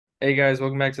Hey guys,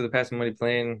 welcome back to the Passing Money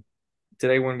Plan.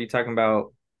 Today we're going to be talking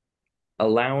about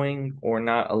allowing or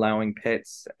not allowing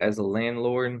pets as a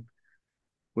landlord.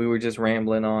 We were just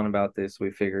rambling on about this. We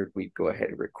figured we'd go ahead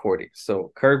and record it.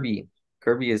 So Kirby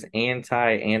is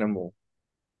anti-animal,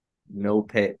 no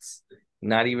pets,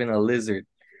 not even a lizard.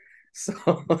 So,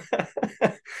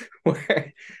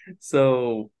 where-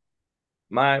 so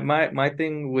my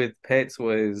thing with pets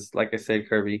was like I said,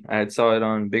 Kirby. I had saw it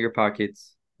on Bigger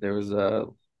Pockets. There was a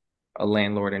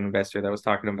landlord and investor that was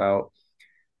talking about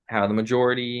how the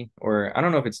majority, or I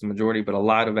don't know if it's the majority, but a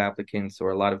lot of applicants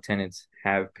or a lot of tenants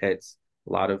have pets.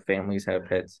 A lot of families have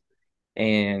pets.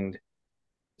 And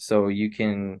so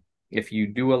if you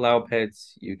do allow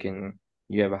pets, you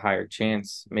have a higher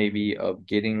chance maybe of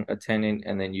getting a tenant,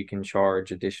 and then you can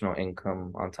charge additional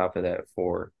income on top of that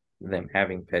for them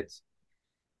having pets.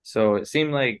 So it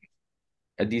seemed like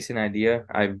a decent idea.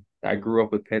 I grew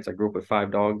up with pets. I grew up with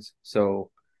five dogs. So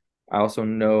I also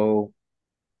know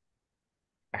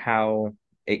how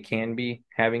it can be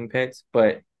having pets,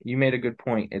 but you made a good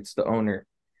point. It's the owner.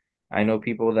 I know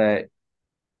people that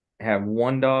have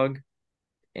one dog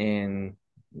and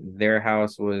their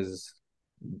house was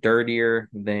dirtier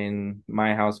than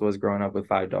my house was growing up with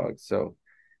five dogs. So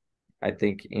I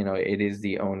think, it is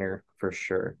the owner for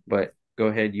sure. But go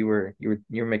ahead, you were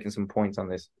making some points on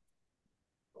this.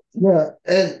 Yeah,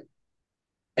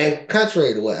 and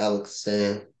contrary to what Alex is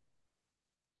saying,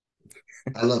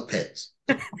 I love pets.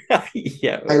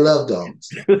 Yeah. I love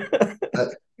dogs. I,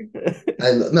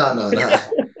 no.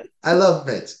 I love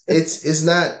pets. It's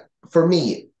not for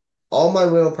me. All my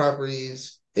rental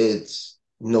properties, it's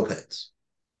no pets,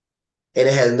 and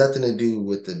it has nothing to do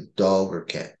with the dog or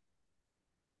cat.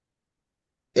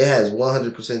 It has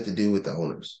 100% to do with the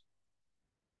owners.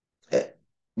 Eh,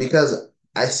 because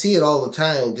I see it all the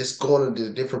time. Just going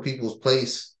to different people's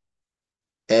place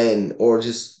and or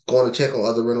just going to check on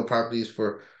other rental properties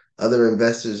for other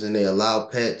investors, and they allow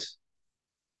pets.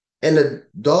 And the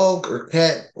dog or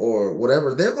cat or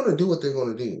whatever, they're going to do what they're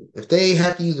going to do. If they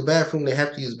have to use the bathroom, they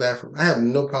have to use the bathroom. I have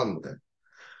no problem with that.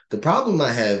 The problem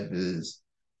I have is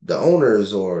the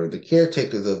owners or the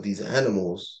caretakers of these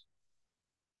animals,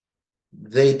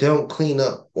 they don't clean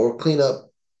up or clean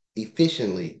up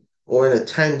efficiently or in a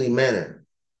timely manner.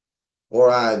 Or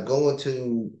I go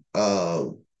into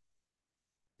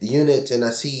units and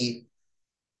I see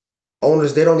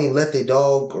owners, they don't even let their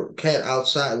dog or cat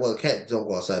outside. Well, cats don't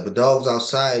go outside, but dogs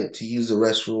outside to use the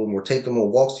restroom or take them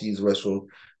on walks to use the restroom.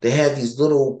 They have these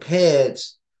little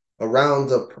pads around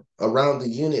the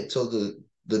unit so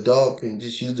the dog can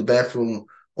just use the bathroom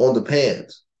on the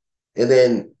pads. And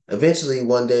then eventually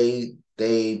one day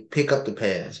they pick up the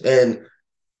pads. And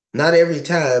not every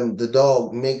time the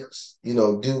dog makes,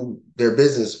 do their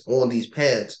business on these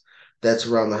pads that's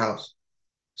around the house.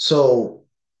 So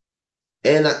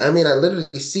and I mean, I literally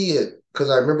see it because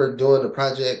I remember doing the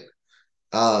project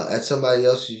at somebody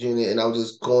else's unit, and I was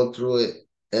just going through it,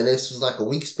 and this was like a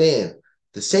week span.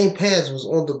 The same pads was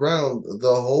on the ground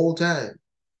the whole time,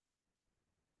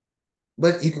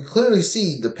 but you can clearly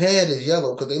see the pad is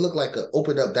yellow because they look like an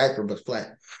opened up diaper but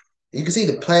flat. You can see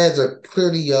the pads are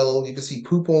clearly yellow. You can see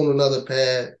poop on another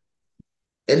pad,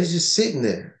 and it's just sitting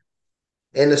there,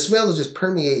 and the smell is just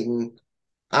permeating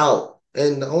out,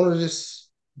 and the owner just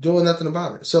doing nothing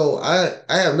about it. So I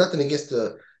have nothing against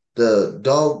the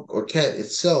dog or cat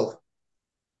itself.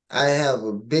 I have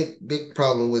a big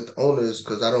problem with owners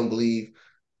because I don't believe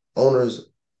owners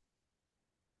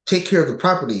take care of the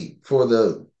property for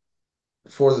the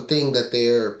thing that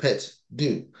their pets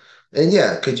do. And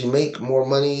yeah, could you make more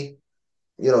money,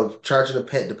 charging a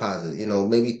pet deposit,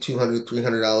 maybe $200,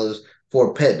 $300 for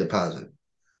a pet deposit?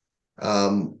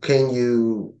 Can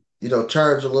you,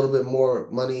 charge a little bit more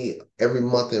money every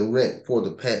month in rent for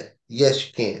the pet? Yes,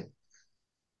 you can.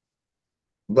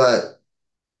 But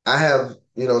I have,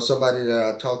 somebody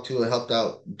that I talked to and helped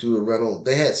out do a rental.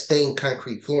 They had stained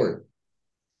concrete flooring,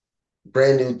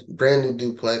 brand new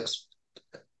duplex.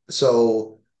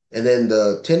 So, and then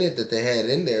the tenant that they had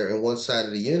in there in one side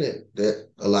of the unit that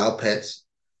allowed pets,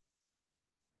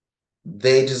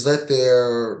 they just let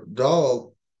their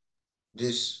dog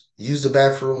just use the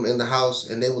bathroom in the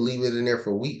house, and they would leave it in there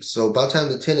for weeks. So by the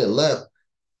time the tenant left,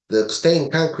 the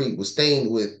stained concrete was stained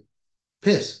with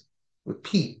piss, with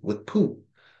pee, with poop.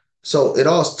 So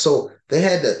they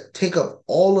had to take up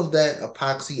all of that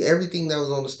epoxy, everything that was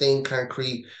on the stained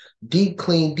concrete, deep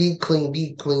clean, deep clean,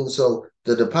 deep clean. So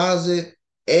the deposit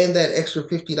and that extra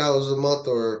 $50 a month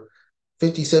or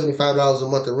 50, $75 a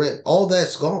month of rent, all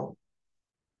that's gone.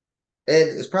 And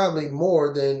it's probably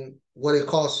more than what it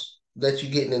costs that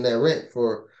you're getting in that rent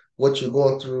for what you're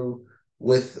going through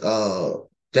with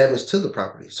damage to the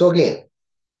property. So again,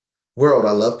 world,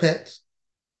 I love pets.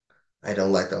 I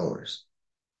don't like the owners.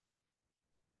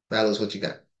 That is what you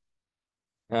got.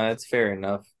 That's fair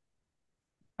enough.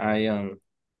 I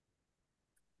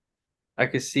I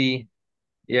could see,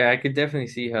 yeah, I could definitely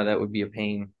see how that would be a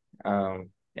pain. And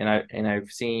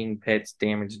I've seen pets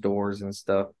damage doors and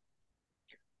stuff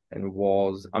and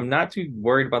walls. I'm not too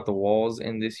worried about the walls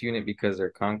in this unit because they're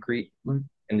concrete.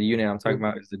 And the unit I'm talking Mhm.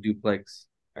 about is the duplex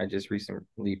I just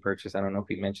recently purchased. I don't know if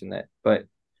we mentioned that, but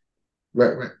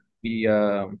Right, right. we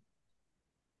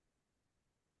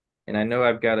and I know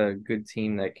I've got a good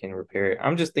team that can repair it.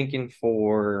 I'm just thinking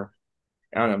for,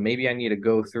 I don't know, maybe I need to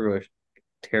go through a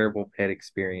terrible pet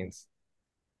experience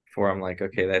before I'm like,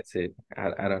 okay, that's it.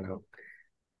 I don't know.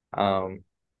 Um,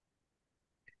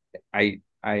 I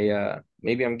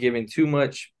maybe I'm giving too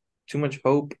much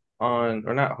hope on,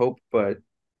 or not hope, but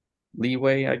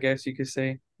leeway, I guess you could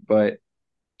say. But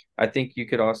I think you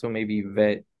could also maybe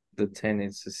vet the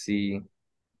tenants to see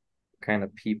what kind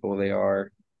of people they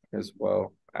are as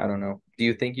well. I don't know. Do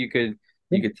you think you could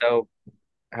tell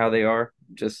how they are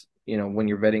just, when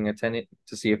you're vetting a tenant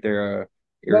to see if they're a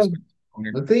Well, irresponsible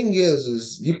owner? the thing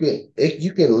is you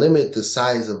can limit the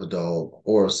size of a dog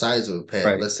or size of a pet.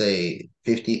 Right, Let's say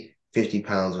 50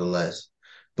 pounds or less.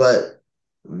 But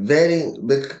but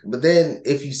then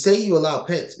if you say you allow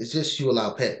pets, it's just you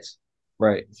allow pets.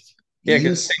 right. Yeah,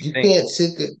 because it's the You same thing. can't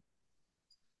sit there,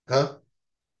 huh?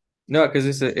 No,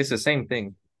 because it's the same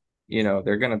thing.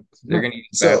 They're Right. gonna eat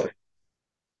bad food. So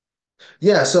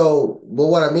yeah, so but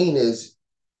what I mean is,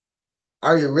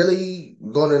 are you really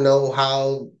going to know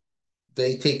how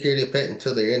they take care of their pet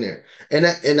until they're in there? And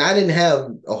I didn't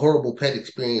have a horrible pet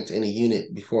experience in a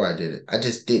unit before I did it. I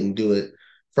just didn't do it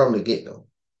from the get go.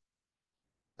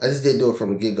 I just didn't do it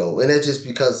from the get go, and that's just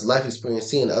because life experience,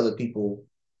 seeing other people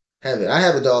have it. I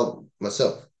have a dog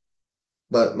myself,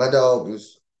 but my dog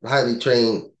is highly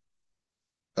trained.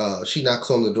 She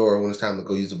knocks on the door when it's time to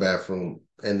go use the bathroom,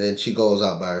 and then she goes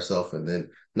out by herself, and then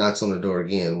knocks on the door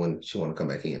again when she want to come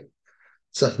back in.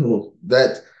 So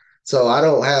so I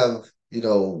don't have,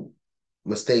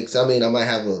 mistakes. I mean, I might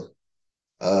have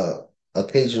uh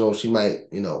occasional, she might,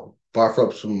 barf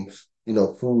up some,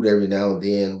 food every now and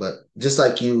then, but just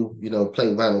like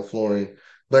playing vinyl flooring,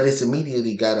 but it's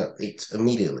immediately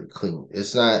clean.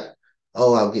 It's not,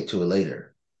 oh, I'll get to it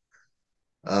later.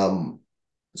 Um,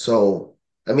 so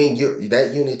I mean,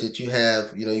 that unit that you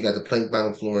have, you got the plank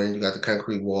vinyl flooring, you got the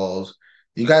concrete walls,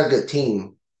 you got a good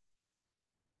team.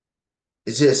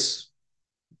 It's just,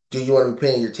 do you want to be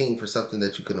paying your team for something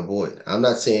that you can avoid? I'm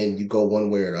not saying you go one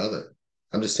way or the other.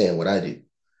 I'm just saying what I do.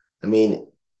 I mean,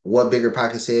 what Bigger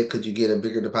Pocket said, could you get a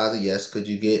bigger deposit? Yes. Could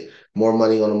you get more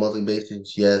money on a monthly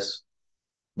basis? Yes.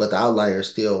 But the outlier is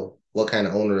still what kind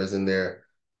of owner is in there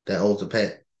that owns a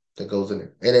pet that goes in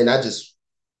there. And then I just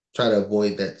try to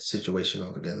avoid that situation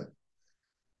altogether.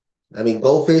 I mean,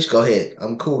 goldfish, go ahead.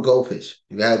 I'm cool with goldfish.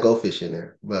 You got goldfish in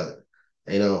there, but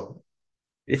you know,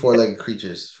 four-legged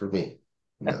creatures for me.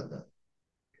 No, no.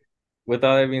 With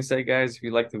all that being said, guys, if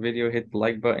you like the video, hit the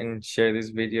like button, share this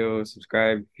video,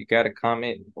 subscribe. If you got a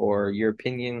comment or your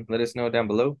opinion, let us know down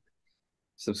below.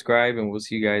 Subscribe, and we'll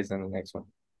see you guys in the next one.